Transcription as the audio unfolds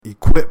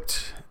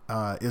Equipped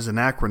is an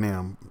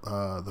acronym.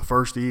 The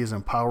first E is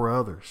empower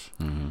others.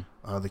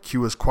 Mm-hmm. The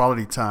Q is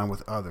quality time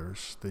with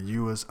others. The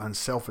U is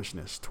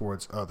unselfishness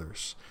towards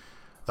others.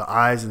 The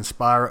I is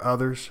inspire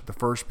others. The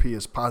first P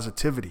is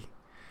positivity.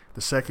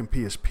 The second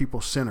P is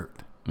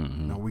people-centered.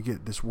 Mm-hmm. You know, we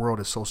get this world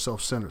is so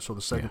self-centered. So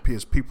the second P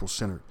is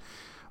people-centered.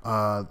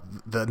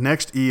 The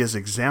next E is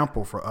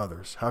example for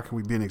others. How can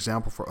we be an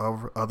example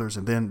for others?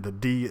 And then the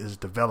D is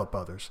develop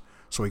others.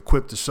 So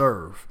equip to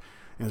serve.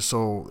 And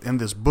so in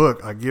this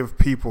book, I give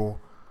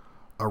people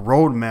a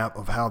roadmap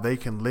of how they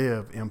can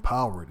live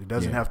empowered. It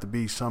doesn't have to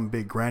be some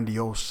big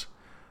grandiose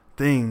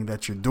thing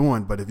that you're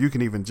doing, but if you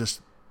can even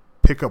just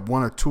pick up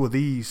one or two of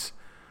these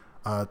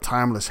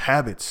timeless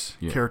habits,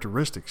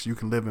 characteristics, you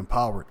can live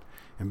empowered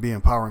and be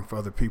empowering for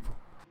other people.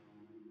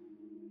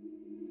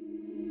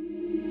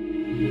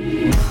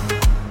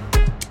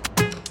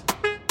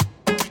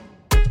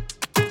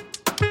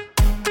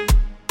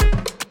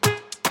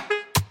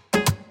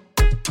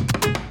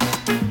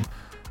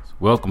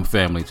 Welcome,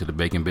 family, to the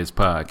Bacon Bits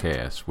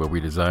Podcast, where we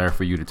desire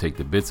for you to take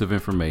the bits of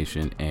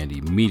information and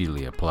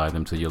immediately apply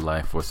them to your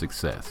life for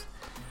success.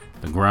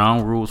 The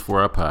ground rules for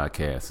our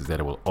podcast is that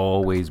it will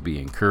always be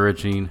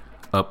encouraging,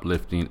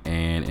 uplifting,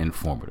 and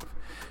informative.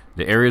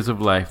 The areas of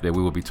life that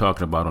we will be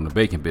talking about on the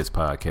Bacon Bits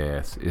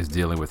Podcast is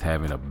dealing with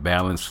having a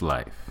balanced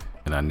life.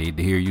 And I need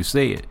to hear you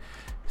say it.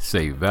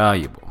 Say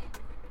valuable.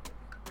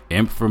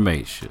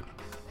 Information.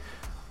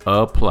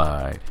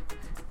 Applied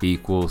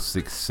equals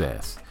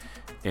success.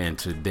 And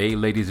today,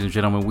 ladies and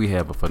gentlemen, we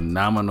have a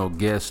phenomenal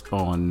guest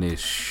on this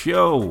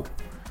show.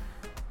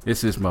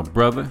 This is my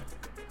brother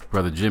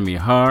Jimmy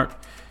Hart.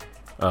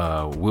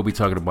 We'll be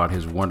talking about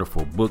his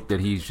wonderful book that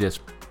he's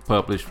just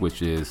published,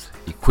 which is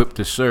Equipped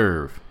to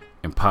Serve,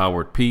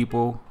 Empowered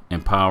People,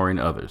 Empowering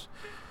Others.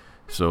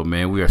 So,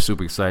 man, we are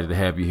super excited to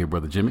have you here,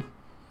 Brother Jimmy.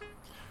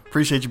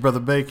 Appreciate you, Brother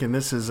Bacon.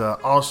 This is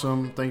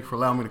awesome. Thank you for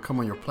allowing me to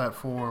come on your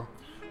platform.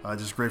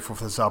 Just grateful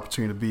for this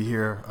opportunity to be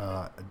here.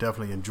 I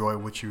definitely enjoy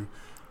what you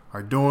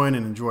are doing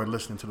and enjoyed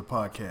listening to the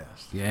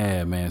podcast.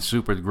 Yeah, man,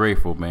 super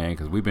grateful, man,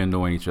 because we've been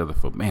knowing each other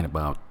for,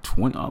 about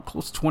 20,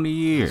 close to 20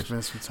 years. It's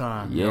been some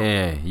time.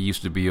 Yeah, he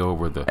used to be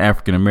over the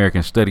African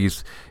American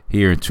Studies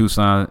here in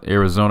Tucson,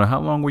 Arizona.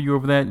 How long were you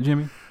over that,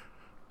 Jimmy?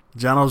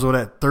 John, I was over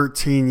that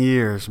 13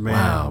 years, man.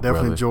 Wow, definitely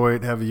brother.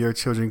 enjoyed having your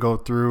children go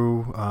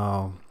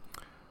through.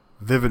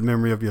 Vivid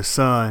memory of your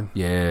son.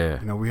 Yeah.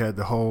 You know, we had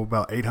the whole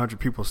about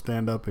 800 people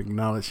stand up,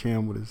 acknowledge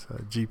him with his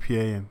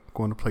GPA and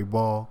going to play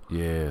ball.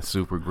 Yeah,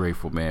 super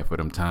grateful, man, for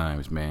them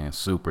times, man.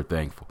 Super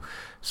thankful.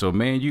 So,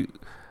 man,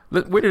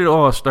 where did it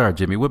all start,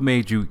 Jimmy? What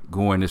made you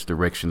go in this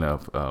direction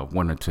of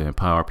wanting to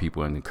empower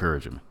people and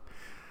encourage them?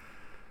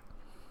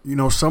 You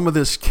know, some of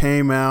this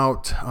came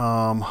out.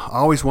 I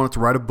always wanted to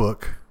write a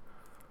book.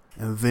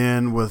 And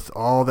then with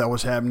all that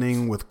was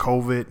happening with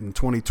COVID in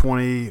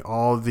 2020,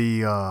 all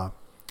the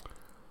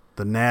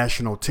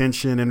national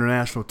tension,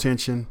 international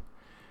tension,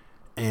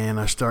 and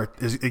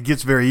it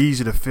gets very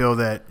easy to feel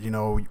that, you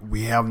know,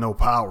 we have no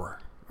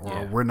power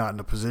or we're not in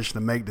a position to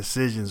make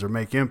decisions or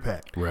make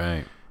impact.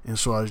 Right. And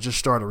so I just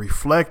started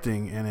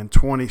reflecting, and in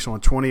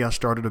 20 I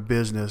started a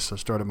business. I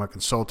started my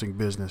consulting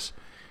business,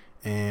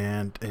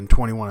 and in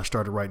 21 I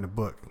started writing a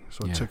book.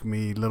 So it took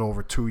me a little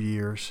over 2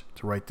 years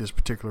to write this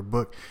particular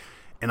book.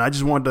 And I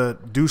just wanted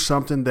to do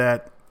something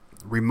that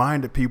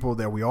reminded people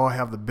that we all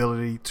have the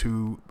ability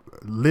to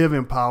live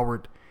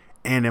empowered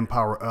and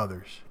empower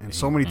others. And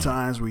so many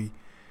times we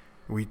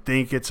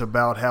think it's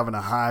about having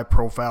a high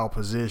profile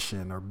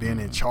position or being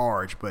in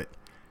charge, but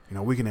you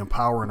know, we can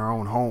empower in our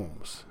own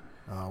homes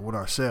with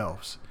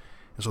ourselves.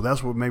 And so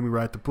that's what made me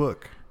write the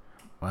book.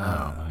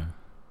 Wow.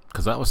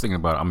 Because I was thinking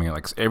about,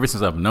 like ever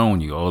since I've known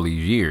you all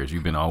these years,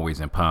 you've been always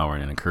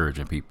empowering and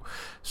encouraging people.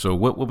 So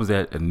what was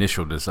that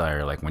initial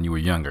desire like when you were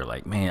younger?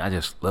 Like, man, I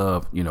just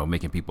love,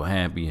 making people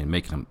happy and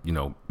making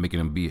them helping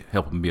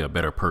them be a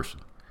better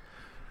person.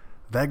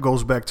 That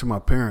goes back to my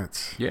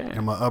parents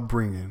and my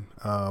upbringing.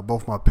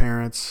 Both my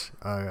parents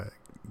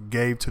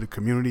gave to the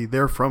community.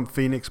 They're from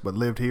Phoenix but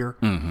lived here.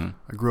 Mm-hmm.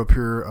 I grew up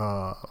here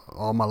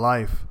all my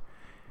life.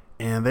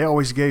 And they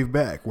always gave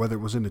back, whether it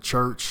was in the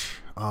church.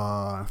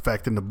 In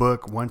fact, in the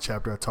book, one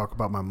chapter, I talk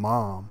about my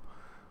mom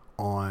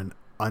on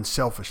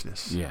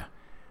unselfishness. Yeah.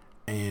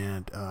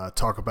 And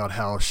talk about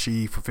how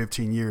she, for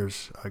 15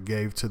 years,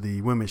 gave to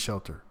the women's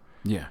shelter.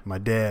 Yeah. My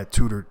dad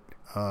tutored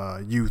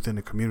youth in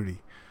the community.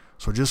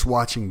 So just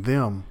watching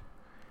them,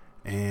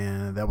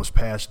 and that was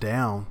passed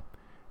down.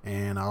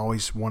 And I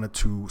always wanted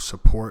to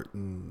support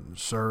and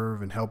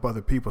serve and help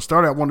other people.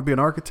 Started out wanting to be an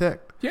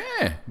architect.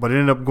 Yeah. But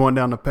ended up going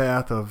down the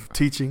path of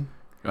teaching.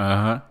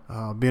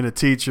 Being a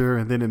teacher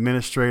and then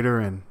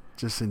administrator, and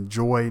just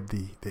enjoyed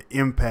the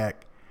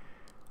impact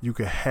you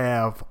could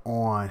have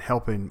on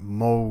helping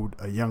mold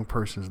a young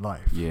person's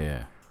life.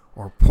 Yeah.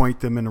 Or point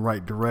them in the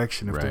right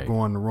direction if they're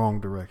going the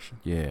wrong direction.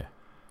 Yeah.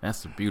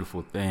 That's a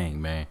beautiful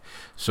thing, man.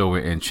 So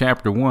in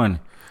chapter 1,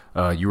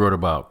 you wrote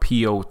about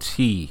POT,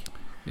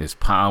 is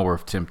power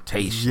of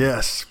temptation.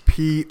 Yes,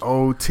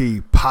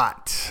 P-O-T,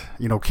 pot.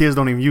 You know, kids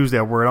don't even use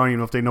that word. I don't even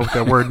know if they know what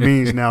that word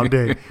means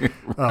nowadays.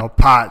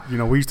 Pot. You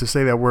know, we used to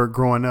say that word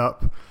growing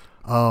up.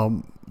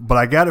 But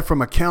I got it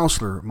from a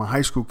counselor, my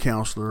high school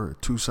counselor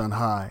at Tucson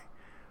High,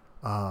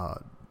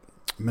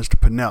 Mr.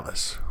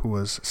 Pinellas, who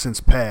has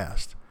since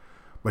passed.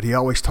 But he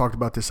always talked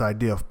about this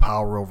idea of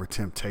power over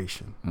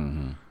temptation.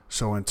 Mm-hmm.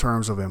 So in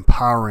terms of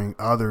empowering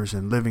others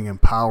and living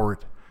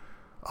empowered,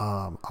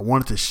 I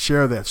wanted to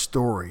share that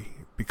story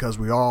because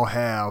we all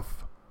have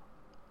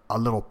a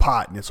little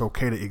pot, and it's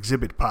okay to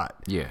exhibit pot.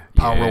 Yeah.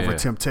 Power over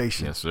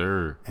temptation. Yes,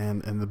 sir.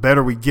 And the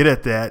better we get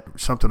at that,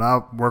 something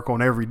I work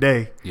on every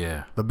day,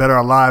 yeah, the better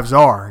our lives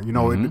are. You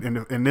know,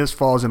 and this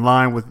falls in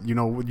line with, you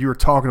know, what you were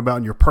talking about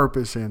and your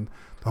purpose and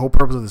the whole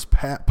purpose of this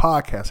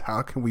podcast.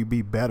 How can we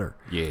be better?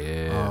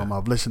 Yeah.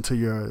 I've listened to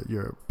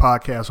your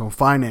podcast on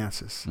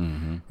finances.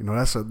 Mm-hmm. You know,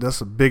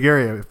 that's a big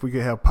area. If we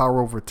could have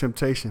power over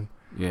temptation.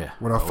 Yeah.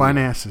 With our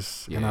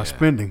finances and our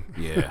spending.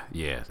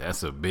 Yeah.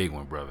 That's a big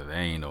one, brother. That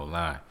ain't no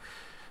lie.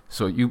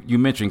 So you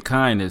mentioned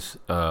kindness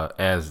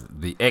as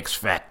the X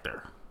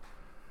factor.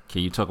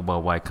 Can you talk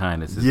about why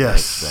kindness is the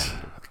X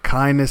factor?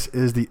 Kindness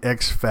is the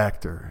X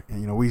factor.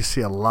 And, you know, we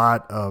see a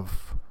lot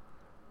of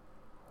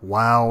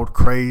wild,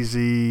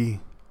 crazy,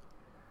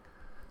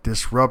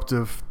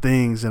 disruptive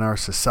things in our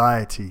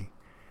society.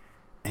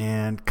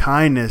 And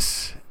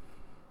kindness,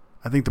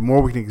 I think the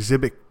more we can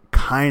exhibit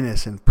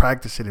kindness and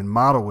practice it and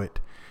model it,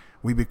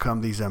 we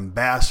become these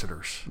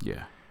ambassadors.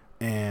 Yeah.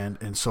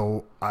 And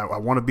so I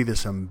want to be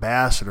this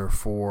ambassador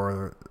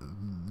for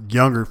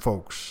younger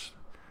folks,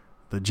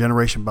 the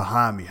generation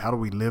behind me. How do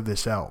we live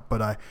this out?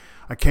 But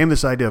I came to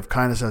this idea of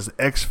kindness as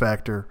the X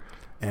factor,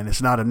 and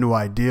it's not a new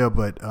idea,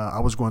 but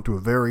I was going through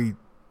a very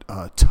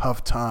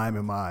tough time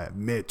in my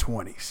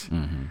mid-20s.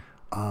 Mm-hmm.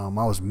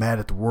 I was mad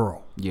at the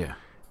world. Yeah.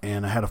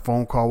 And I had a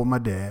phone call with my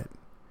dad,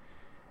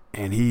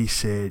 and he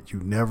said, "You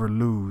never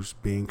lose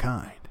being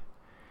kind."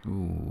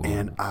 Ooh.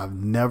 And I've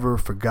never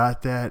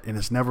forgot that, and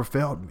it's never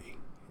failed me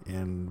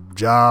in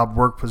job,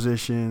 work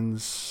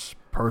positions,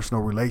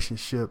 personal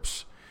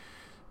relationships.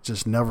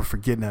 Just never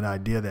forgetting that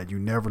idea that you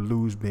never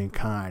lose being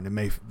kind. It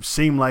may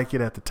seem like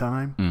it at the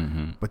time,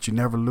 mm-hmm. but you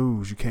never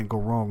lose. You can't go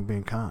wrong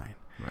being kind.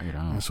 Right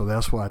on. And so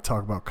that's why I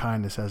talk about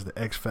kindness as the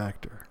X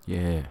factor.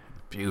 Yeah,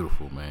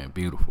 beautiful, man,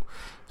 beautiful.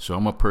 So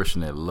I'm a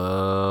person that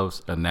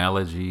loves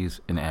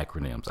analogies and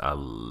acronyms. I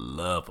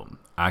love them.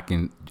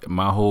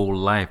 My whole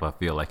life I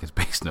feel like it's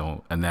based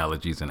on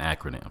analogies and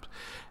acronyms.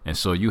 And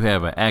so you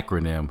have an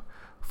acronym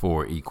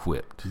for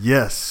equipped.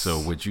 Yes. So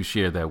would you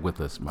share that with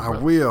us, my brother?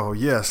 I will,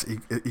 yes.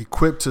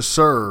 Equipped to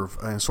serve.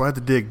 And so I had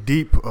to dig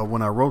deep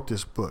when I wrote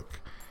this book.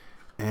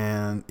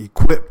 And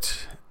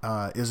equipped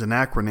is an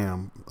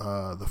acronym.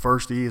 The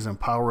first E is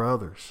empower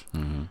others.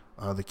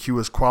 Mm-hmm. The Q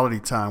is quality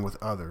time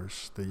with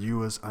others. The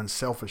U is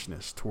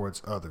unselfishness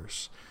towards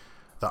others.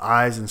 The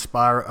I is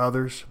inspire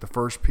others. The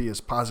first P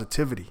is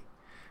positivity.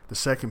 The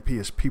second P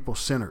is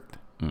people-centered.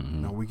 Mm-hmm.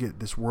 You know, we get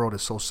this world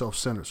is so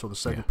self-centered. So the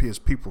second P is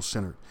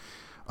people-centered.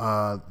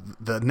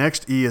 The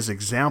next E is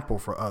example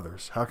for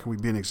others. How can we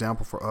be an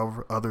example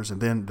for others?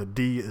 And then the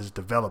D is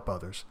develop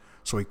others.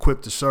 So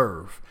equipped to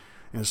serve.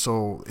 And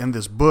so in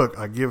this book,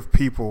 I give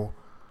people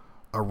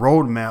a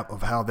roadmap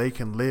of how they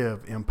can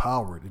live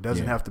empowered. It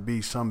doesn't have to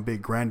be some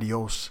big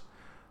grandiose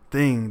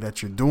thing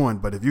that you're doing,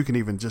 but if you can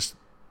even just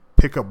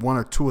pick up one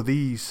or two of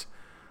these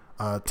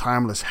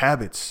timeless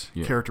habits,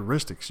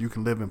 characteristics, you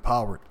can live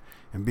empowered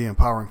and be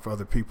empowering for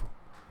other people.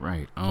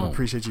 Right. So I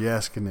appreciate you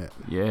asking that.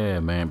 Yeah,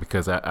 man,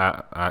 because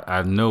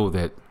I know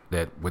that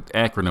with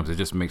acronyms, it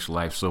just makes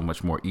life so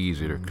much more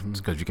easier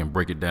because you can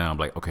break it down.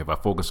 Like, okay, if I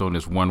focus on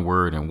this one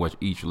word and what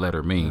each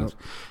letter means,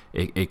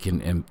 it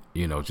can,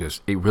 you know,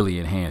 just it really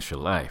enhance your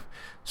life.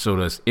 So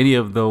does any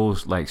of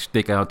those like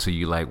stick out to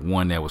you? Like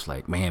one that was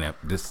like, man,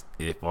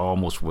 if I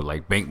almost would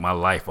like bank my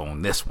life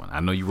on this one. I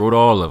know you wrote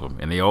all of them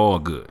and they all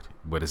good,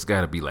 but it's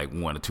got to be like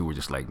one or two are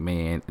just like,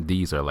 man,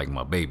 these are like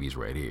my babies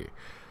right here.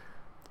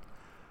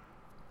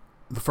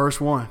 The first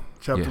one,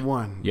 chapter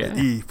 1, the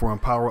E for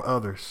empower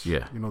others.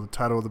 Yeah. You know, the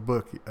title of the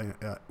book,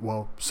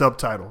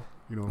 subtitle,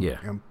 you know,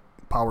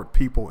 empowered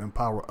people,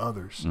 empower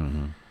others.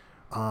 Mm-hmm.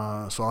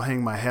 So I'll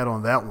hang my hat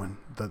on that one.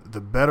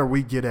 The better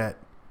we get at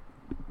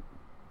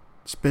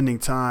spending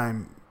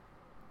time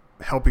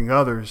helping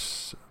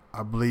others,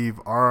 I believe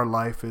our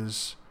life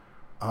is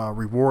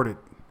rewarded.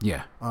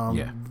 Yeah.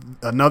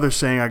 Another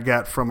saying I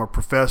got from a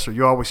professor,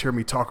 you always hear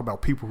me talk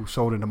about people who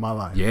sold into my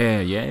life.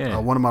 Yeah.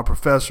 One of my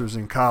professors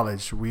in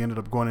college, we ended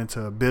up going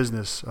into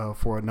business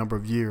for a number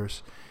of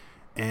years.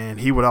 And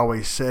he would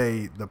always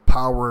say the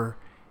power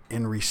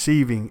in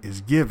receiving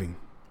is giving.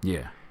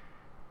 Yeah.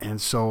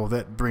 And so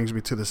that brings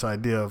me to this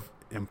idea of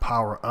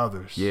empower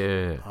others.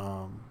 Yeah.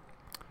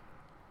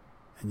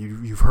 And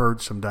you've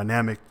heard some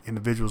dynamic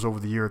individuals over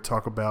the year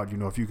talk about, you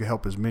know, if you can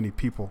help as many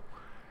people,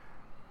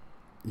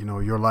 you know,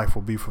 your life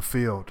will be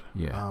fulfilled.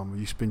 Yeah.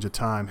 You spend your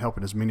time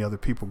helping as many other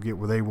people get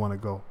where they want to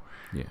go.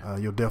 Yeah.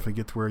 You'll definitely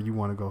get to where you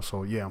want to go.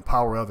 So,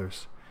 empower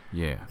others.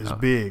 Yeah. It's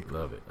big.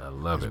 Love it. I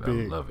love it's it.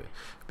 Big. I love it.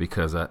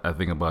 Because I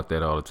think about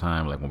that all the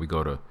time. Like when we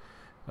go to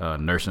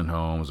nursing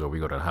homes, or we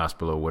go to the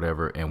hospital or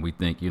whatever, and we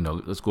think,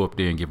 let's go up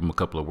there and give them a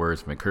couple of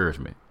words of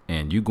encouragement.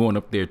 And you going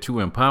up there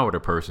to empower the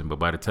person, but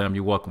by the time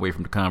you walk away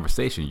from the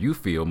conversation, you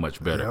feel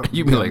much better. Yep.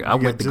 You be like, I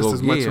went to just go as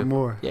give. much or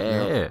more.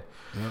 Yeah.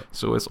 Yep.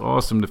 So it's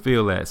awesome to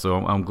feel that. So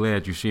I'm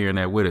glad you're sharing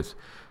that with us.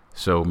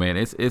 So, man,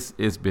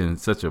 it's been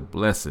such a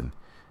blessing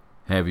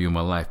have you in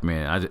my life,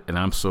 man. And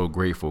I'm so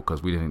grateful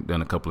because we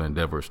done a couple of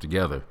endeavors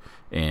together,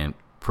 and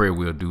pray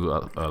we'll do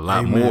a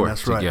lot more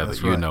That's together,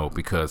 right.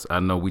 because I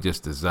know we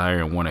just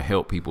desire and want to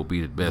help people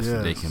be the best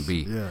that they can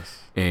be. Yes.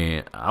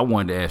 And I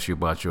wanted to ask you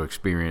about your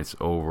experience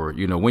over,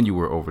 when you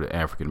were over the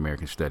African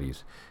American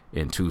Studies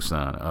in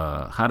Tucson.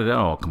 How did that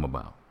all come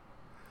about?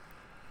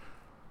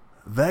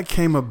 That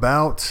came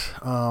about,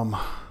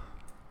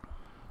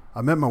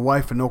 I met my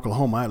wife in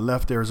Oklahoma. I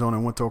left Arizona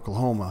and went to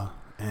Oklahoma.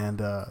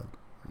 And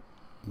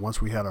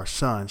once we had our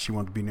son, she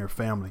wanted to be near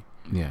family.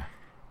 Yeah.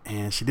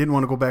 And she didn't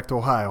want to go back to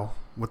Ohio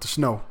with the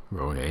snow.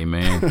 Oh,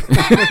 amen. Amen.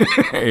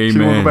 She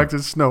didn't want to go back to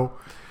the snow.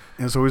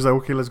 And so we was like,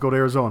 okay, let's go to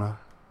Arizona.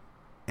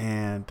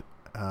 And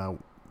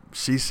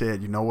she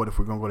said, you know what, if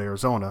we're going to go to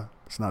Arizona,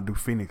 let's not do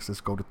Phoenix,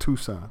 let's go to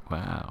Tucson.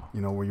 Wow.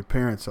 Where your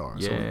parents are.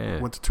 Yeah. So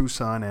we went to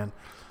Tucson, and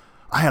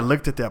I had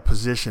looked at that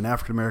position,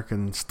 African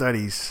American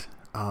Studies.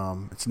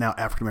 It's now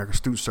African American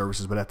Student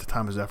Services, but at the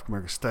time it was African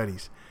American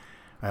Studies.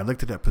 I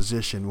looked at that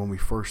position when we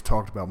first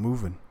talked about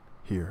moving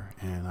here,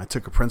 and I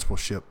took a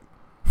principalship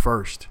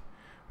first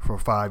for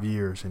 5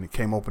 years, and it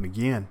came open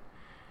again,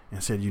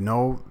 and said,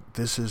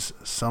 this is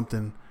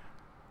something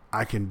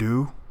I can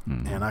do,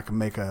 and I can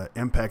make an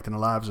impact in the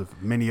lives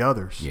of many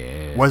others.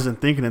 Yeah.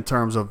 Wasn't thinking in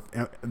terms of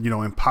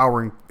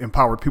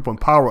empowered people,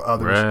 empower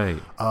others,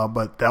 right.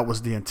 But that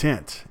was the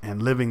intent,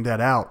 and living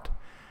that out.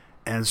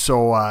 And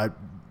so I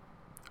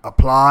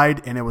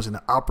applied, and it was an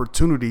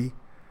opportunity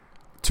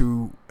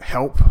to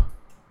help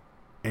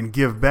and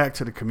give back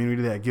to the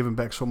community that had given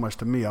back so much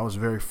to me. I was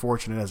very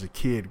fortunate as a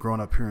kid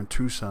growing up here in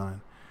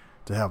Tucson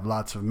to have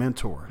lots of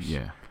mentors.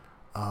 Yeah.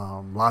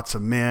 Lots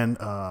of men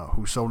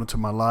who sold into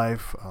my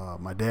life.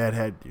 My dad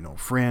had,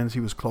 friends he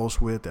was close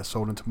with that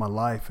sold into my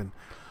life, and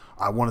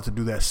I wanted to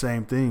do that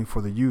same thing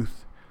for the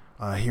youth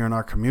here in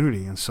our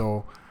community. And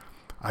so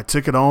I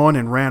took it on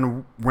and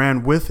ran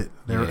with it.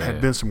 There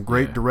had been some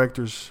great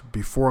directors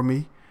before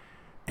me,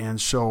 and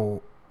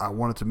so I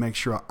wanted to make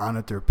sure I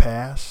honored their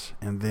past,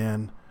 and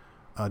then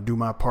do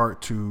my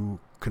part to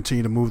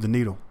continue to move the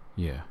needle.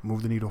 Yeah.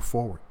 Move the needle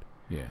forward.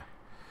 Yeah.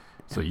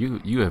 So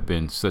you have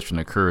been such an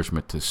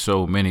encouragement to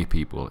so many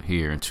people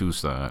here in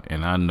Tucson,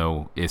 and I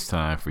know it's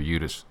time for you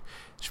to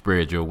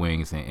spread your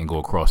wings and go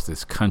across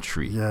this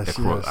country. Yes,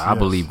 I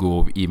believe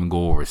go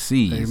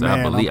overseas. Amen.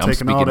 I believe I'm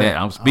speaking that.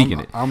 I'm speaking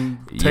it.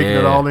 I'm taking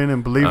it all in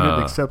and believing it,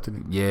 accepting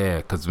it. Yeah,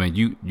 because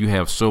you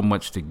have so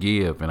much to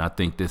give, and I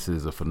think this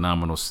is a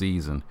phenomenal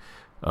season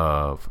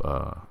of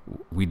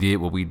we did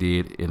what we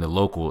did in the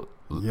local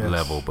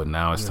level, but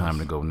now it's time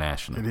to go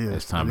national. It is.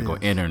 It's time to go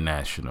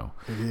international.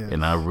 It is.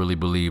 And I really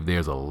believe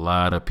there's a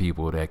lot of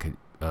people that could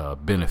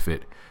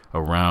benefit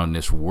around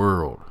this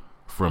world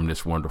from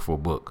this wonderful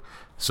book.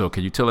 So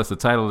can you tell us the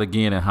title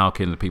again, and how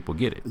can the people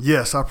get it?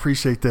 Yes, I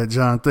appreciate that,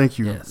 John. Thank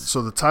you. Yes.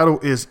 So the title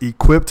is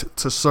Equipped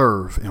to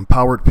Serve,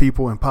 Empowered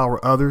People,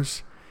 Empower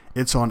Others.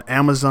 It's on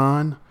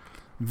Amazon.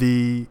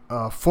 The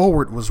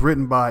foreword was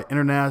written by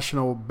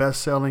international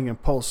best-selling and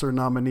Pulitzer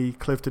nominee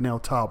Clifton L.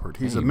 Talbert.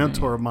 He's a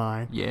mentor of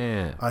mine.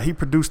 Yeah. He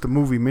produced a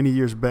movie many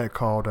years back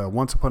called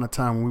Once Upon a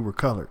Time When We Were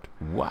Colored.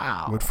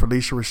 Wow. With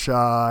Felicia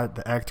Rashad,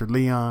 the actor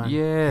Leon.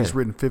 Yeah. He's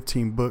written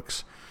 15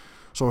 books.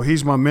 So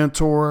he's my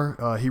mentor.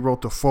 He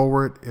wrote the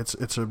foreword.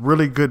 It's a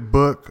really good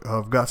book.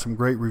 I've got some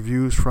great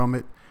reviews from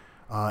it.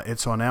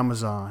 It's on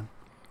Amazon.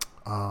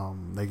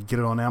 They can get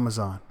it on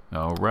Amazon.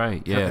 All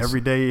right. Yes.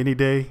 Every day, any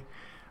day.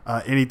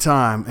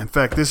 Anytime. In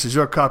fact, this is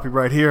your copy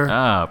right here.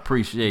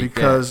 Appreciate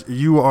because that.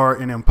 You are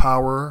an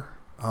empowerer.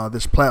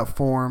 This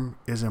platform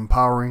is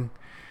empowering,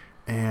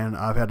 and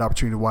I've had the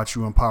opportunity to watch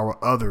you empower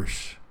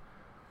others,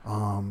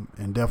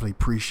 and definitely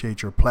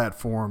appreciate your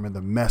platform and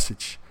the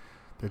message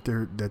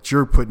that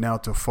you're putting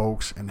out to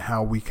folks, and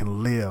how we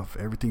can live.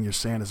 Everything you're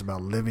saying is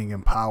about living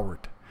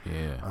empowered.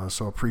 Yeah.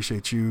 So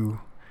appreciate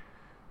you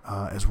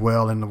as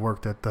well, and the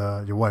work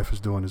that your wife is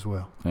doing as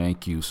well.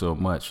 Thank you so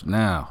much.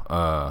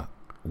 Now,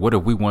 what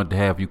if we want to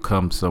have you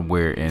come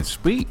somewhere and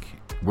speak?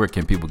 Where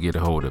can people get a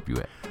hold of you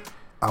at?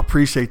 I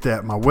appreciate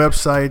that. My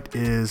website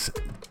is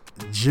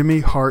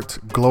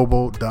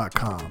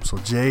jimmyhartglobal.com. So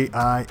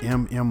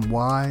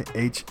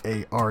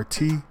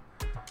JIMMYHART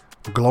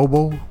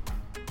global.com.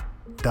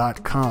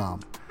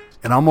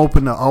 And I'm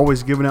open to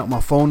always giving out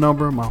my phone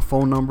number. My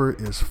phone number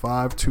is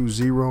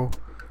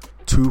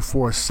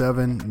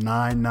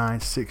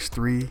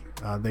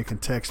 520-247-9963. They can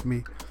text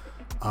me.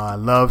 I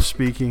love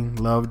speaking,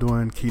 love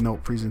doing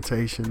keynote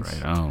presentations.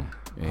 Right on.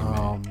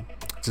 Amen.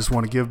 Just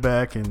want to give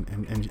back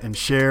and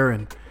share,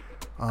 and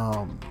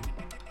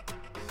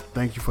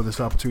thank you for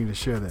this opportunity to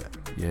share that.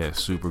 Yeah,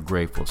 super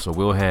grateful. So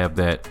we'll have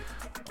that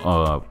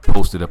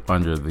posted up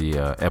under the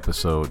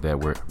episode that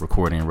we're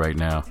recording right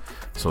now.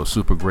 So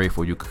super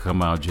grateful you could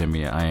come out,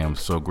 Jimmy. I am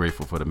so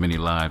grateful for the many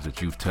lives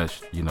that you've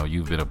touched. You know,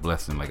 you've been a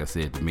blessing, like I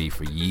said, to me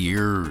for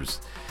years.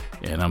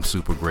 And I'm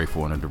super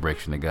grateful in the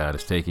direction that God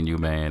has taken you,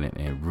 man,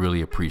 and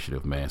really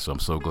appreciative, man. So I'm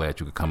so glad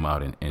you could come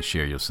out and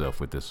share yourself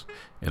with us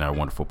in our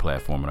wonderful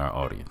platform and our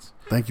audience.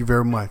 Thank you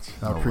very much.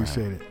 I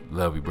appreciate it.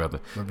 Love you,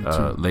 brother. Love you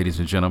too. Ladies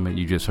and gentlemen,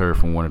 you just heard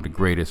from one of the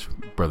greatest,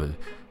 Brother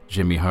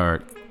Jimmy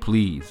Hart.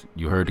 Please,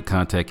 you heard the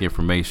contact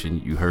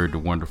information. You heard the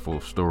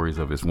wonderful stories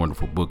of his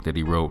wonderful book that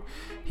he wrote.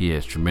 He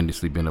has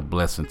tremendously been a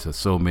blessing to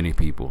so many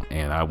people,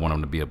 and I want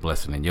him to be a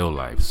blessing in your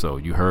life. So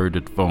you heard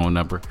the phone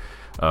number.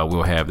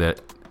 We'll have that.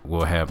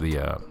 We'll have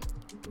the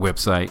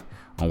website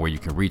on where you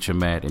can reach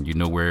him at, and you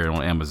know where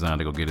on Amazon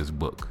to go get his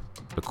book,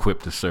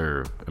 Equipped to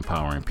Serve,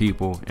 Empowering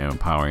People and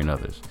Empowering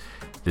Others.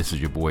 This is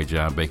your boy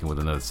John Bacon with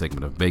another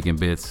segment of Bacon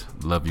Bits.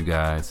 Love you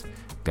guys.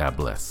 God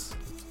bless.